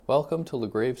Welcome to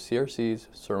LaGrave CRC's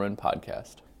Sermon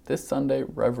Podcast. This Sunday,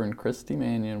 Reverend Christy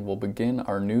Mannion will begin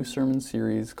our new sermon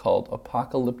series called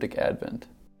Apocalyptic Advent.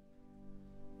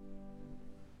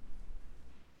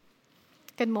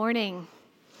 Good morning.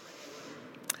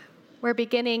 We're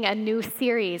beginning a new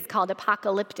series called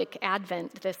Apocalyptic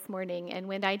Advent this morning, and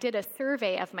when I did a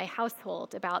survey of my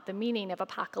household about the meaning of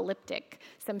apocalyptic,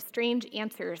 some strange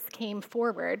answers came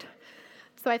forward.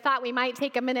 So I thought we might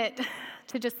take a minute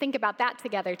to just think about that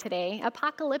together today.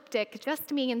 Apocalyptic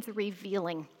just means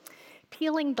revealing,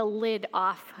 peeling the lid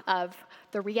off of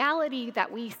the reality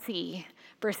that we see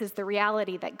versus the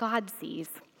reality that God sees.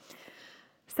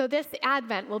 So this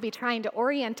Advent, we'll be trying to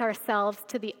orient ourselves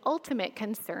to the ultimate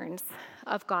concerns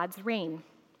of God's reign.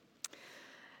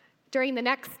 During the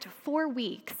next 4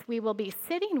 weeks, we will be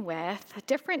sitting with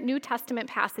different New Testament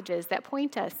passages that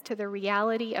point us to the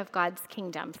reality of God's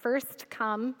kingdom. First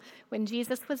come when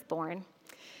Jesus was born,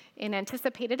 and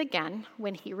anticipated again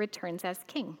when he returns as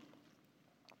king.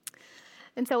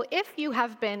 And so if you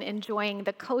have been enjoying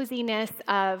the coziness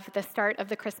of the start of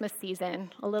the Christmas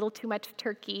season, a little too much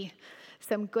turkey,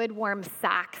 some good warm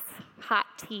socks, hot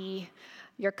tea,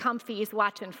 your comfies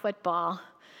watching football,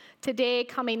 today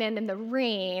coming in the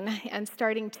rain and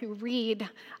starting to read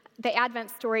the Advent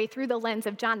story through the lens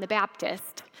of John the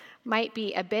Baptist might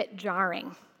be a bit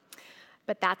jarring,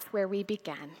 but that's where we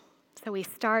begin. So we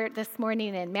start this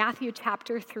morning in Matthew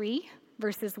chapter 3,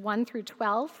 verses 1 through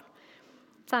 12.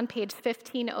 It's on page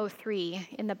 1503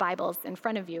 in the Bibles in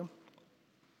front of you.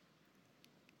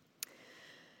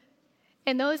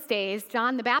 In those days,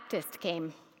 John the Baptist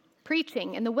came,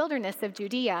 preaching in the wilderness of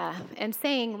Judea and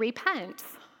saying, "Repent,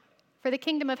 for the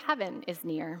kingdom of heaven is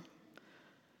near."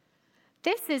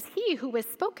 This is he who was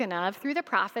spoken of through the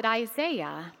prophet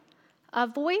Isaiah, a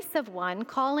voice of one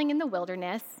calling in the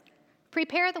wilderness,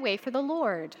 "Prepare the way for the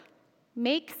Lord,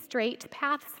 make straight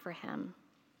paths for him."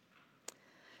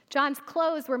 John's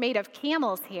clothes were made of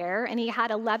camel's hair, and he had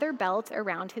a leather belt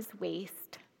around his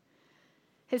waist.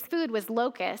 His food was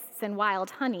locusts and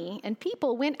wild honey, and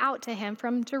people went out to him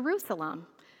from Jerusalem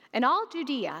and all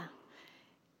Judea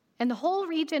and the whole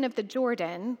region of the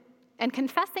Jordan, and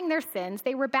confessing their sins,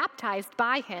 they were baptized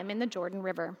by him in the Jordan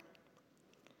River.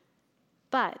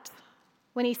 But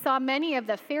when he saw many of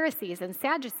the Pharisees and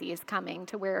Sadducees coming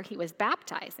to where he was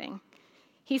baptizing,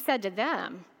 he said to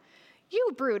them,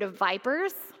 "You brood of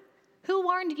vipers, who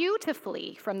warned you to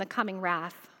flee from the coming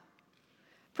wrath?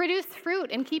 Produce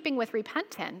fruit in keeping with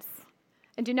repentance,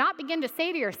 and do not begin to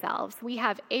say to yourselves, 'We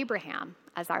have Abraham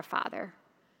as our father.'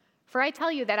 For I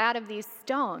tell you that out of these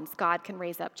stones God can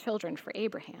raise up children for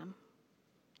Abraham.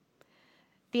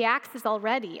 The axe is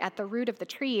already at the root of the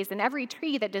trees, and every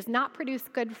tree that does not produce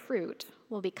good fruit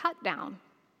will be cut down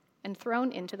and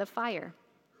thrown into the fire.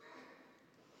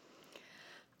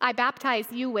 I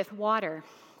baptize you with water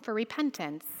for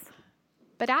repentance,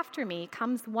 but after me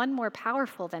comes one more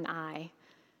powerful than I,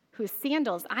 whose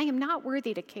sandals I am not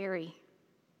worthy to carry.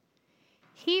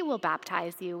 He will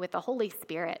baptize you with the Holy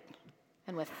Spirit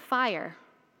and with fire.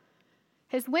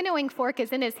 His winnowing fork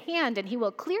is in his hand, and he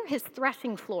will clear his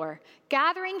threshing floor,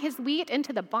 gathering his wheat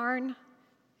into the barn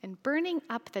and burning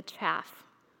up the chaff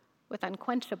with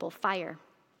unquenchable fire."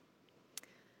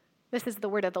 This is the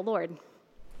word of the Lord.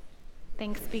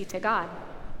 Thanks be to God.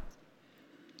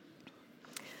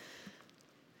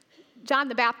 John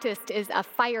the Baptist is a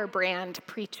firebrand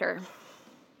preacher.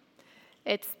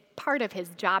 It's part of his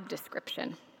job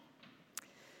description.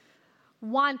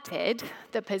 Wanted,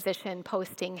 the position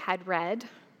posting had read,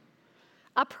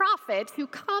 a prophet who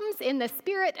comes in the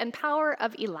spirit and power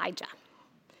of Elijah,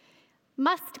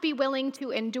 must be willing to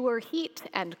endure heat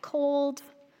and cold,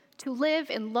 to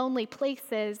live in lonely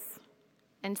places,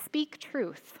 and speak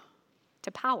truth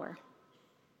to power.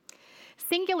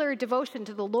 Singular devotion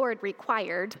to the Lord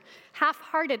required.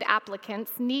 Half-hearted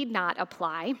applicants need not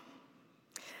apply.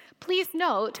 Please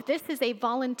note, this is a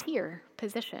volunteer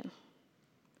position.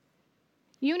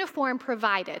 Uniform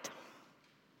provided.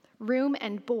 Room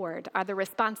and board are the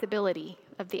responsibility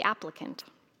of the applicant.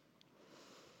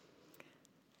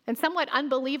 And somewhat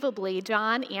unbelievably,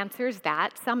 John answers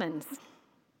that summons.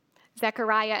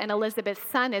 Zechariah and Elizabeth's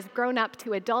son is grown up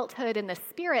to adulthood, and the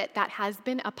spirit that has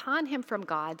been upon him from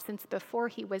God since before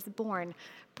he was born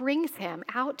brings him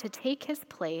out to take his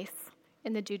place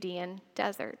in the Judean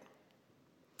desert.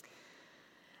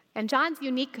 And John's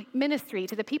unique ministry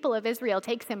to the people of Israel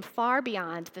takes him far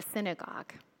beyond the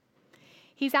synagogue.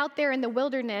 He's out there in the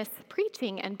wilderness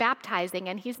preaching and baptizing,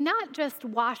 and he's not just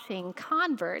washing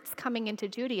converts coming into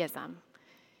Judaism.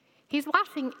 He's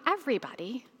washing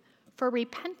everybody for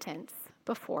repentance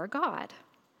before God.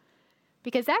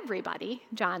 Because everybody,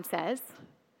 John says,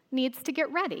 needs to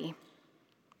get ready.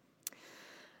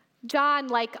 John,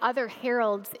 like other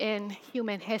heralds in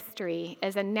human history,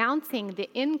 is announcing the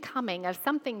incoming of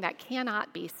something that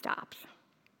cannot be stopped.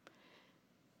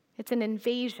 It's an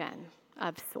invasion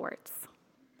of sorts.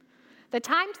 The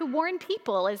time to warn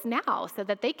people is now so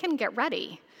that they can get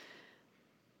ready.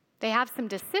 They have some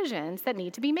decisions that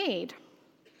need to be made.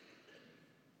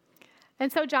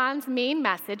 And so John's main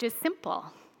message is simple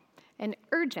and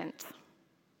urgent.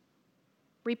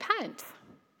 Repent,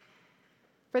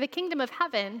 for the kingdom of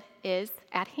heaven is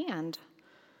at hand.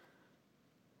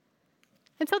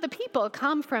 And so the people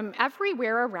come from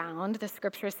everywhere around, the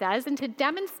scripture says, and to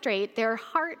demonstrate their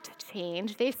heart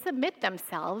change, they submit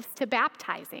themselves to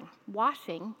baptizing,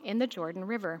 washing in the Jordan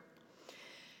River.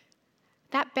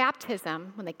 That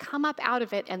baptism, when they come up out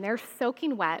of it and they're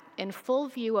soaking wet in full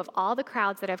view of all the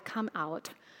crowds that have come out,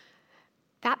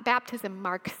 that baptism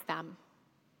marks them.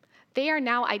 They are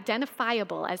now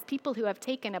identifiable as people who have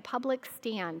taken a public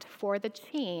stand for the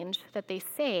change that they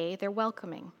say they're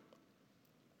welcoming.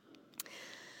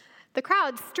 The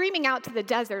crowds streaming out to the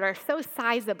desert are so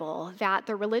sizable that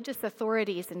the religious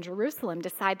authorities in Jerusalem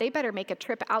decide they better make a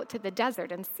trip out to the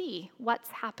desert and see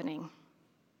what's happening.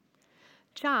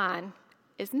 John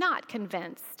is not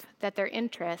convinced that their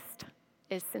interest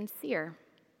is sincere.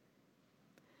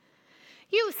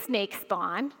 "You snake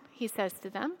spawn," he says to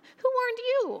them, "who warned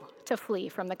you to flee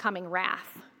from the coming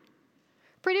wrath?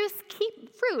 Produce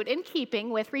fruit in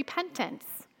keeping with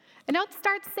repentance. And don't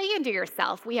start saying to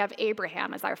yourself, 'We have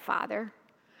Abraham as our father.'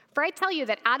 For I tell you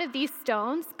that out of these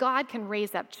stones, God can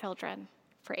raise up children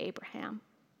for Abraham.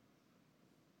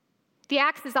 The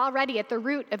axe is already at the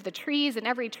root of the trees, and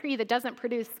every tree that doesn't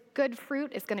produce good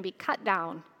fruit is going to be cut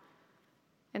down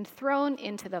and thrown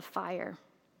into the fire."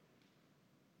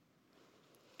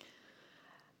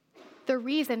 The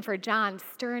reason for John's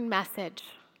stern message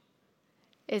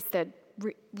is the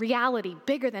reality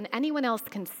bigger than anyone else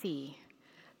can see,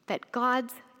 that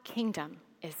God's kingdom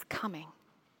is coming,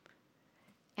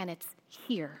 and it's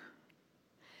here.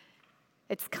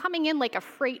 It's coming in like a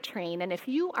freight train, and if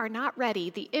you are not ready,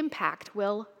 the impact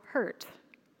will hurt.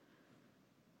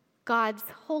 God's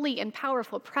holy and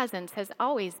powerful presence has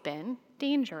always been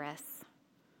dangerous.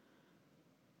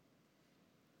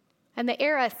 And the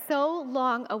era so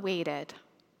long awaited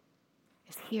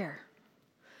is here.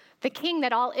 The king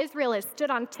that all Israel has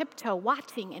stood on tiptoe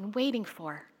watching and waiting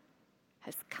for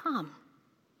has come.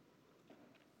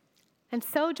 And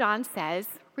so John says,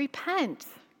 repent.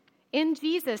 In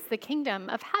Jesus, the kingdom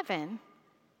of heaven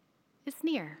is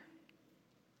near.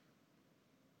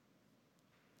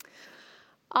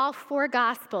 All four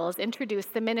Gospels introduce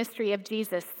the ministry of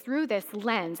Jesus through this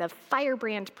lens of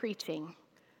firebrand preaching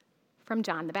from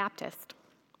John the Baptist.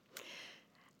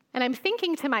 And I'm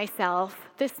thinking to myself,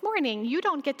 this morning, you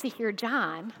don't get to hear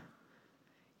John.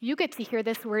 You get to hear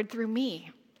this word through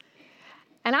me.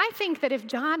 And I think that if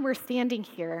John were standing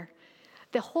here,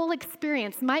 the whole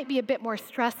experience might be a bit more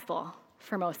stressful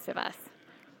for most of us.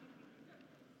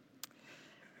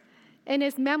 In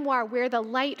his memoir, Where the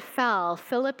Light Fell,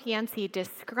 Philip Yancey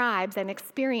describes an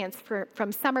experience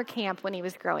from summer camp when he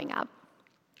was growing up.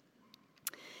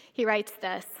 He writes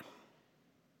this: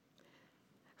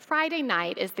 Friday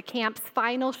night is the camp's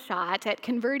final shot at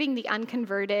converting the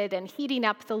unconverted and heating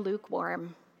up the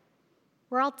lukewarm.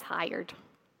 We're all tired.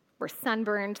 We're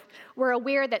sunburned. We're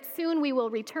aware that soon we will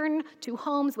return to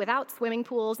homes without swimming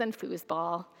pools and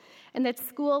foosball, and that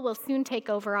school will soon take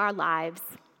over our lives.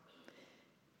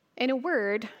 In a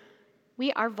word,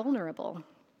 we are vulnerable.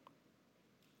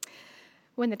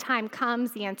 When the time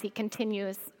comes, Yancey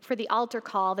continues, for the altar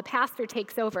call, the pastor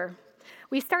takes over.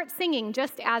 We start singing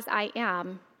Just As I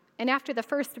Am, and after the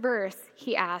first verse,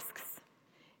 he asks,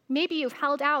 maybe you've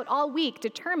held out all week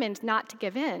determined not to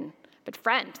give in, but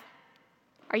friend,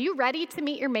 are you ready to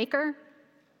meet your Maker?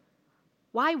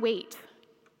 Why wait?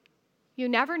 You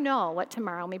never know what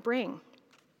tomorrow may bring.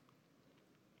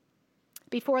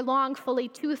 Before long, fully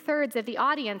 2/3 of the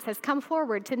audience has come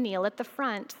forward to kneel at the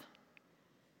front.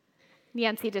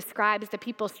 Yancey describes the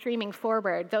people streaming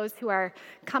forward, those who are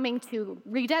coming to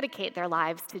rededicate their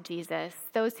lives to Jesus,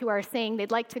 those who are saying they'd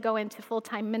like to go into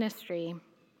full-time ministry.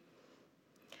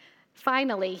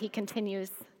 Finally, he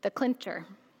continues, the clincher.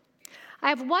 I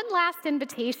have one last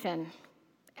invitation.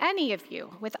 Any of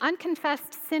you with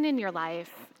unconfessed sin in your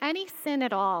life, any sin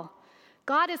at all,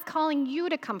 God is calling you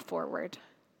to come forward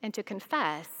and to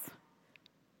confess.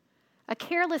 A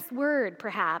careless word,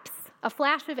 perhaps, a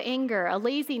flash of anger, a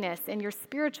laziness in your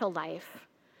spiritual life.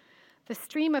 The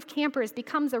stream of campers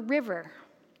becomes a river.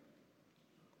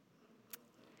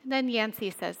 Then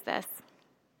Yancey says this: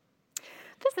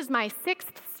 This is my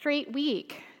 6th straight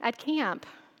week at camp.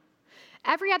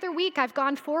 Every other week I've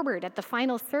gone forward at the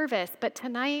final service, but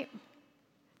tonight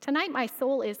my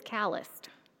soul is calloused.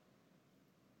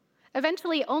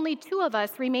 Eventually, only 2 of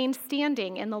us remained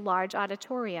standing in the large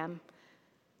auditorium.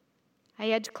 I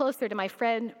edge closer to my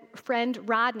friend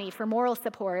Rodney for moral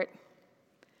support.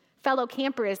 Fellow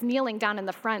campers kneeling down in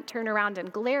the front turn around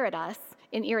and glare at us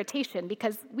in irritation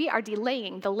because we are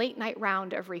delaying the late night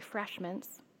round of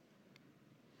refreshments.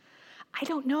 I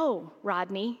don't know,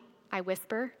 Rodney, I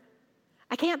whisper.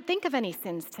 I can't think of any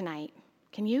sins tonight.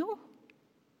 Can you?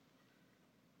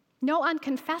 No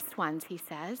unconfessed ones, he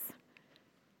says.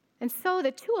 And so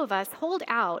the 2 of us hold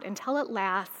out until at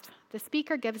last the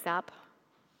speaker gives up,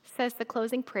 says the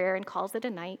closing prayer, and calls it a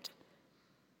night.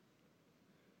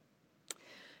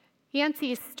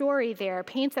 Yancey's story there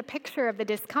paints a picture of the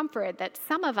discomfort that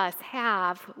some of us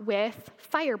have with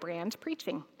firebrand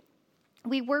preaching.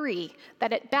 We worry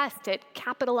that at best it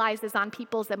capitalizes on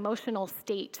people's emotional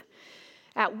state.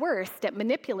 At worst, it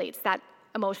manipulates that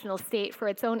emotional state for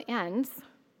its own ends.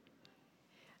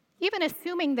 Even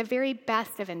assuming the very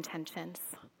best of intentions,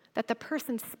 that the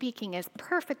person speaking is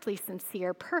perfectly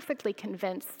sincere, perfectly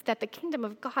convinced that the kingdom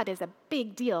of God is a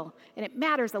big deal and it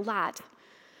matters a lot.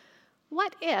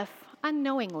 What if,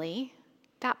 unknowingly,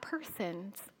 that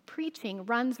person's preaching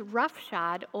runs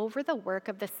roughshod over the work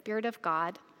of the Spirit of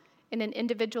God in an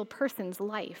individual person's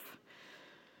life?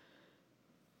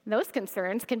 Those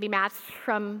concerns can be matched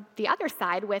from the other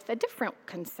side with a different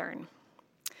concern.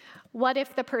 What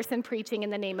if the person preaching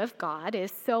in the name of God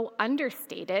is so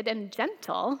understated and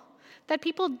gentle that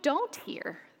people don't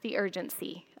hear the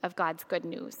urgency of God's good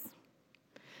news?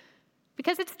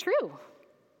 Because it's true.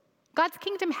 God's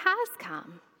kingdom has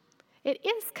come. It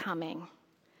is coming.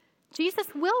 Jesus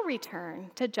will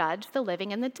return to judge the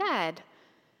living and the dead,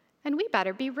 and we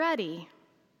better be ready.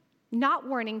 Not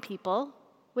warning people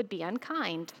would be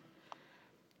unkind.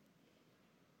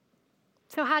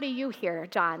 So how do you hear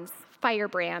John's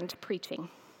firebrand preaching?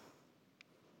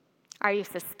 Are you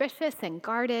suspicious and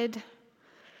guarded?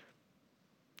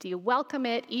 Do you welcome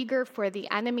it, eager for the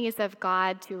enemies of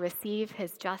God to receive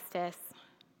his justice?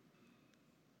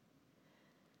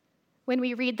 When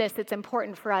we read this, it's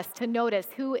important for us to notice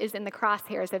who is in the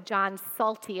crosshairs of John's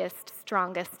saltiest,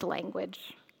 strongest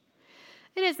language.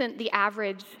 It isn't the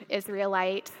average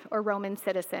Israelite or Roman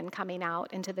citizen coming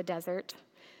out into the desert.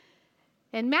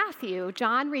 In Matthew,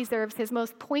 John reserves his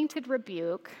most pointed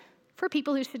rebuke for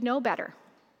people who should know better: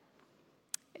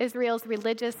 Israel's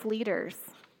religious leaders.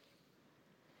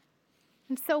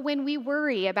 And so when we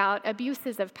worry about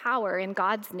abuses of power in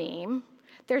God's name,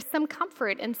 there's some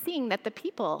comfort in seeing that the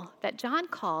people that John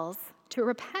calls to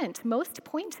repent most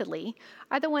pointedly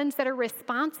are the ones that are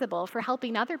responsible for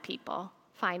helping other people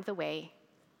find the way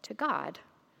to God.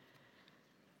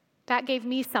 That gave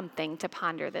me something to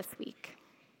ponder this week.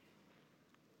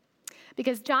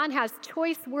 Because John has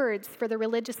choice words for the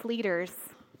religious leaders,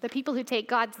 the people who take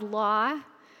God's law,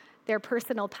 their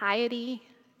personal piety,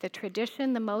 the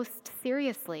tradition the most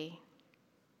seriously.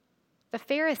 The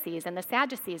Pharisees and the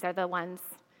Sadducees are the ones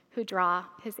who draw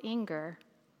his anger.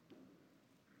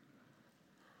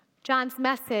 John's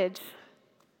message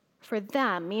for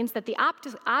them means that the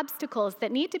obstacles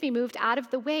that need to be moved out of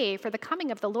the way for the coming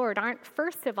of the Lord aren't,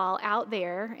 first of all, out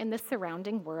there in the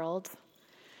surrounding world.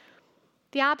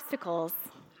 The obstacles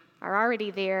are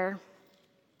already there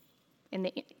in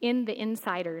the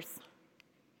insiders.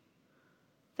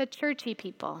 The churchy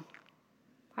people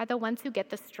are the ones who get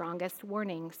the strongest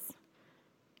warnings.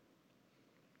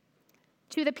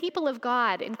 To the people of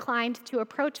God inclined to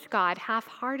approach God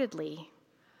half-heartedly,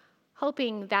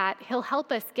 hoping that he'll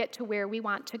help us get to where we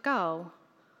want to go,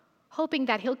 hoping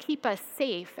that he'll keep us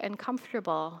safe and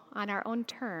comfortable on our own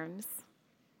terms,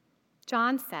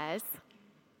 John says,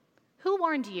 "Who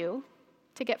warned you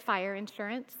to get fire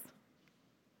insurance?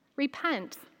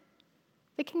 Repent.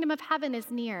 The kingdom of heaven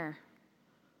is near."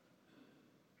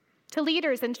 To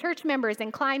leaders and church members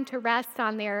inclined to rest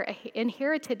on their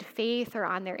inherited faith or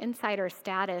on their insider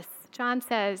status, John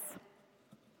says,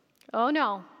 "Oh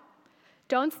no,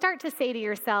 don't start to say to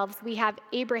yourselves, 'We have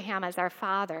Abraham as our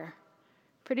father.'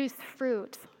 Produce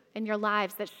fruit in your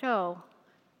lives that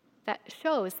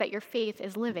shows that your faith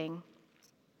is living.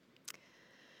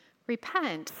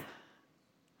 Repent,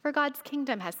 for God's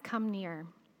kingdom has come near."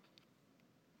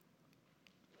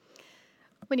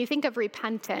 When you think of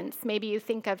repentance, maybe you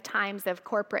think of times of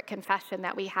corporate confession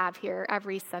that we have here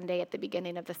every Sunday at the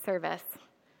beginning of the service.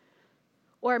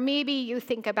 Or maybe you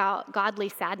think about godly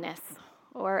sadness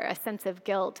or a sense of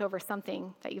guilt over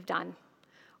something that you've done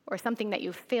or something that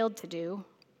you've failed to do.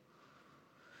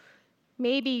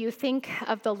 Maybe you think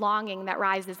of the longing that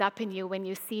rises up in you when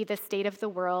you see the state of the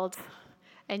world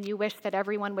and you wish that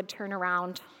everyone would turn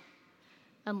around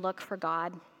and look for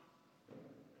God.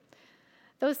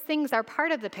 Those things are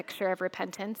part of the picture of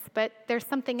repentance, but there's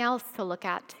something else to look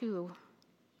at too.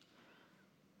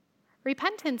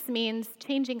 Repentance means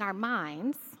changing our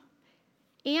minds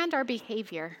and our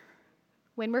behavior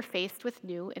when we're faced with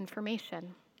new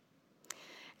information.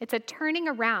 It's a turning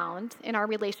around in our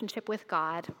relationship with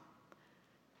God.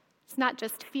 It's not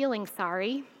just feeling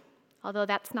sorry, although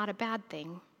that's not a bad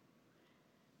thing.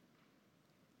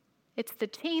 It's the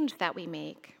change that we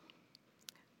make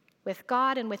with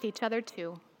God and with each other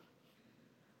too.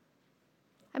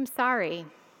 I'm sorry.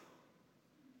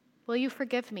 Will you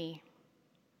forgive me?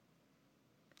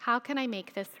 How can I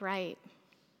make this right?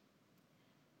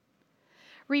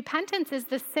 Repentance is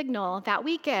the signal that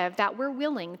we give that we're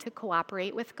willing to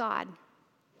cooperate with God.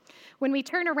 When we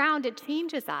turn around, it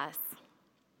changes us.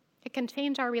 It can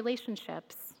change our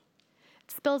relationships.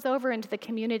 It spills over into the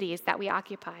communities that we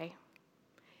occupy.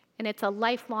 And it's a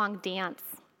lifelong dance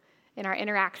in our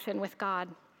interaction with God.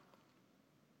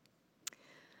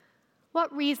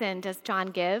 What reason does John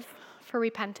give for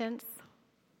repentance?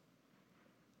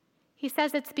 He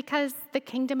says it's because the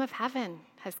kingdom of heaven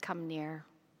has come near.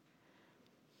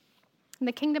 And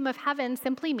the kingdom of heaven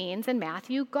simply means, in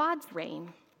Matthew, God's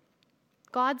reign,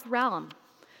 God's realm,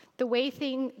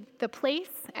 the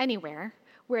place anywhere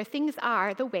where things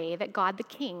are the way that God the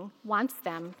King wants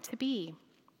them to be.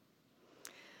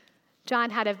 John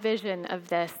had a vision of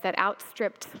this that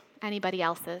outstripped anybody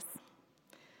else's.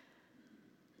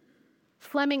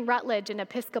 Fleming Rutledge, an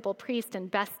Episcopal priest and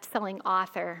best-selling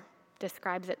author,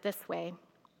 describes it this way.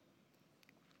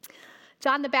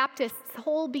 John the Baptist's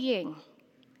whole being,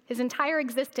 his entire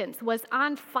existence, was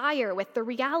on fire with the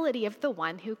reality of the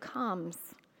one who comes.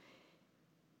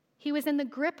 He was in the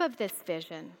grip of this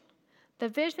vision, the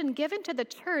vision given to the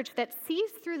church that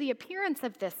sees through the appearance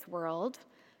of this world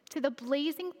to the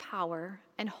blazing power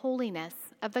and holiness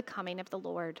of the coming of the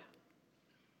Lord.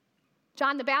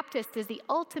 John the Baptist is the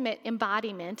ultimate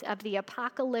embodiment of the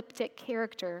apocalyptic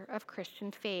character of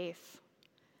Christian faith.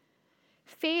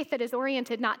 Faith that is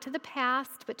oriented not to the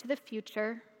past, but to the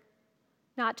future,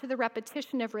 not to the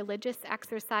repetition of religious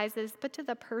exercises, but to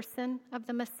the person of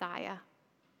the Messiah.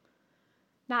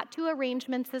 Not to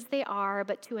arrangements as they are,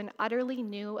 but to an utterly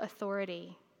new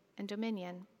authority and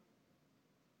dominion.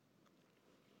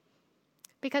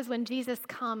 Because when Jesus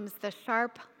comes, the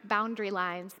sharp boundary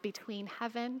lines between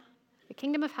heaven, the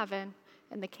kingdom of heaven,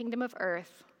 and the kingdom of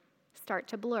earth start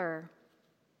to blur.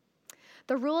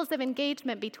 The rules of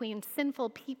engagement between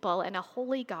sinful people and a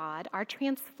holy God are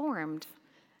transformed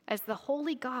as the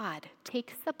holy God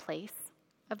takes the place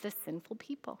of the sinful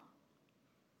people.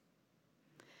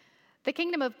 The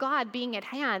kingdom of God being at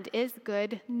hand is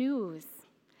good news.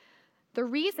 The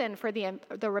reason for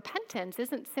the repentance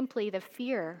isn't simply the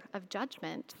fear of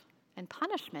judgment and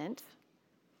punishment.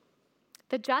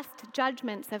 The just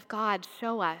judgments of God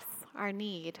show us our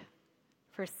need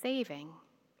for saving.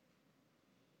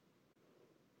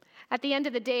 At the end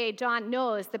of the day, John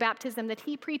knows the baptism that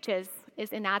he preaches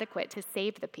is inadequate to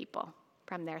save the people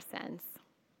from their sins.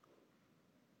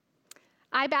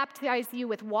 I baptize you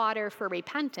with water for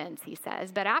repentance, he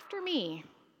says, but after me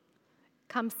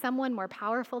comes someone more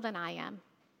powerful than I am,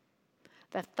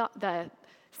 the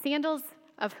sandals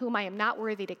of whom I am not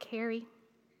worthy to carry.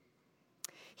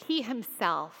 He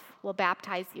himself will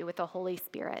baptize you with the Holy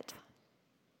Spirit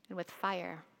and with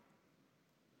fire.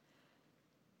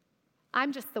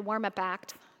 I'm just the warm-up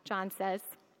act, John says.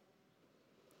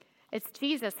 It's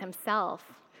Jesus himself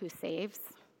who saves.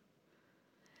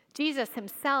 Jesus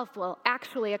himself will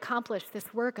actually accomplish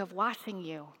this work of washing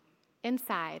you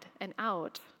inside and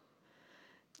out.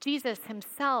 Jesus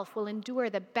himself will endure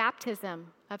the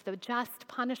baptism of the just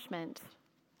punishment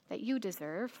that you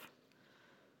deserve.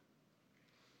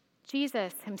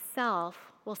 Jesus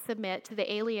himself will submit to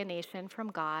the alienation from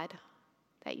God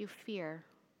that you fear.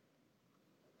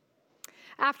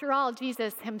 After all,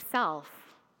 Jesus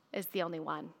himself is the only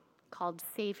one called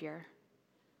Savior.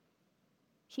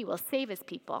 He will save his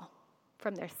people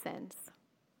from their sins.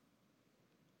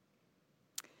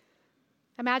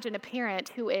 Imagine a parent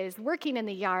who is working in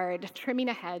the yard, trimming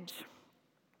a hedge,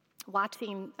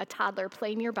 watching a toddler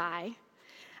play nearby,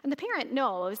 and the parent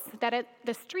knows that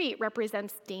the street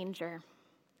represents danger.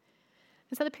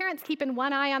 And so the parent's keeping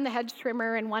one eye on the hedge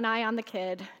trimmer and one eye on the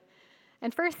kid.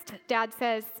 And first, Dad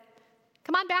says,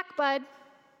 "Come on back, bud.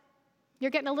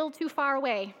 You're getting a little too far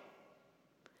away."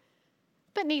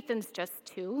 But Nathan's just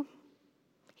 2.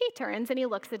 He turns and he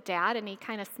looks at Dad and he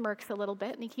kind of smirks a little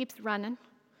bit and he keeps running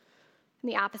in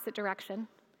the opposite direction.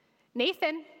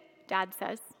 "Nathan," Dad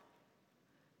says,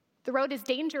 "the road is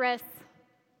dangerous.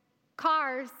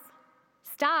 Cars,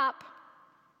 stop.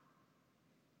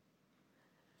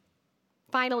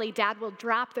 Finally, Dad will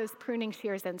drop those pruning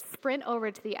shears and sprint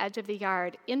over to the edge of the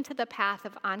yard into the path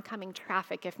of oncoming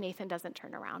traffic if Nathan doesn't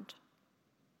turn around.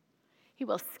 He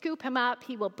will scoop him up,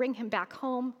 he will bring him back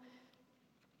home,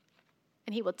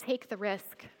 and he will take the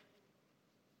risk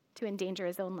to endanger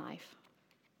his own life.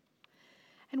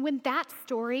 And when that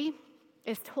story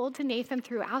is told to Nathan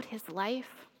throughout his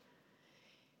life,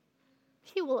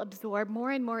 he will absorb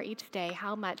more and more each day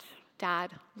how much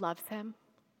Dad loves him.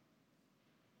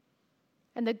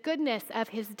 And the goodness of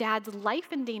his dad's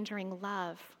life-endangering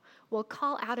love will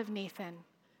call out of Nathan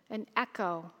an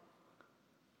echo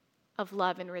of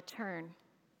love in return.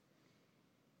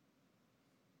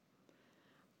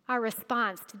 Our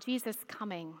response to Jesus'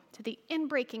 coming, to the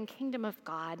inbreaking kingdom of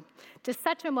God, to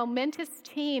such a momentous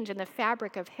change in the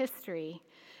fabric of history,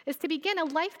 is to begin a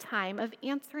lifetime of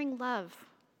answering love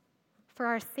for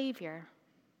our Savior.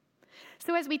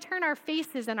 So as we turn our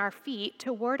faces and our feet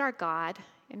toward our God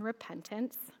in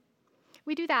repentance,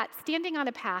 we do that standing on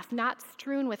a path not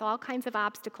strewn with all kinds of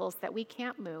obstacles that we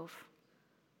can't move,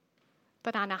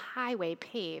 but on a highway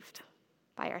paved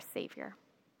by our Savior.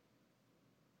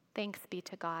 Thanks be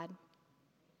to God.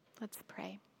 Let's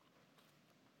pray.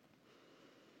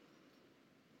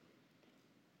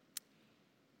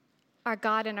 Our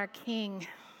God and our King,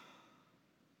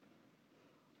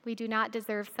 we do not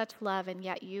deserve such love, and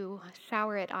yet you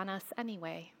shower it on us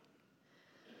anyway.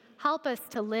 Help us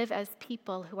to live as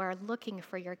people who are looking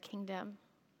for your kingdom,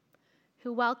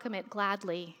 who welcome it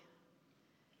gladly,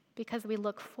 because we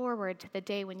look forward to the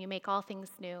day when you make all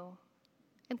things new,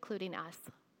 including us.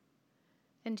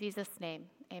 In Jesus' name,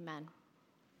 amen.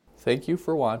 Thank you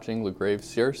for watching LaGrave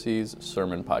CRC's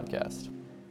Sermon Podcast.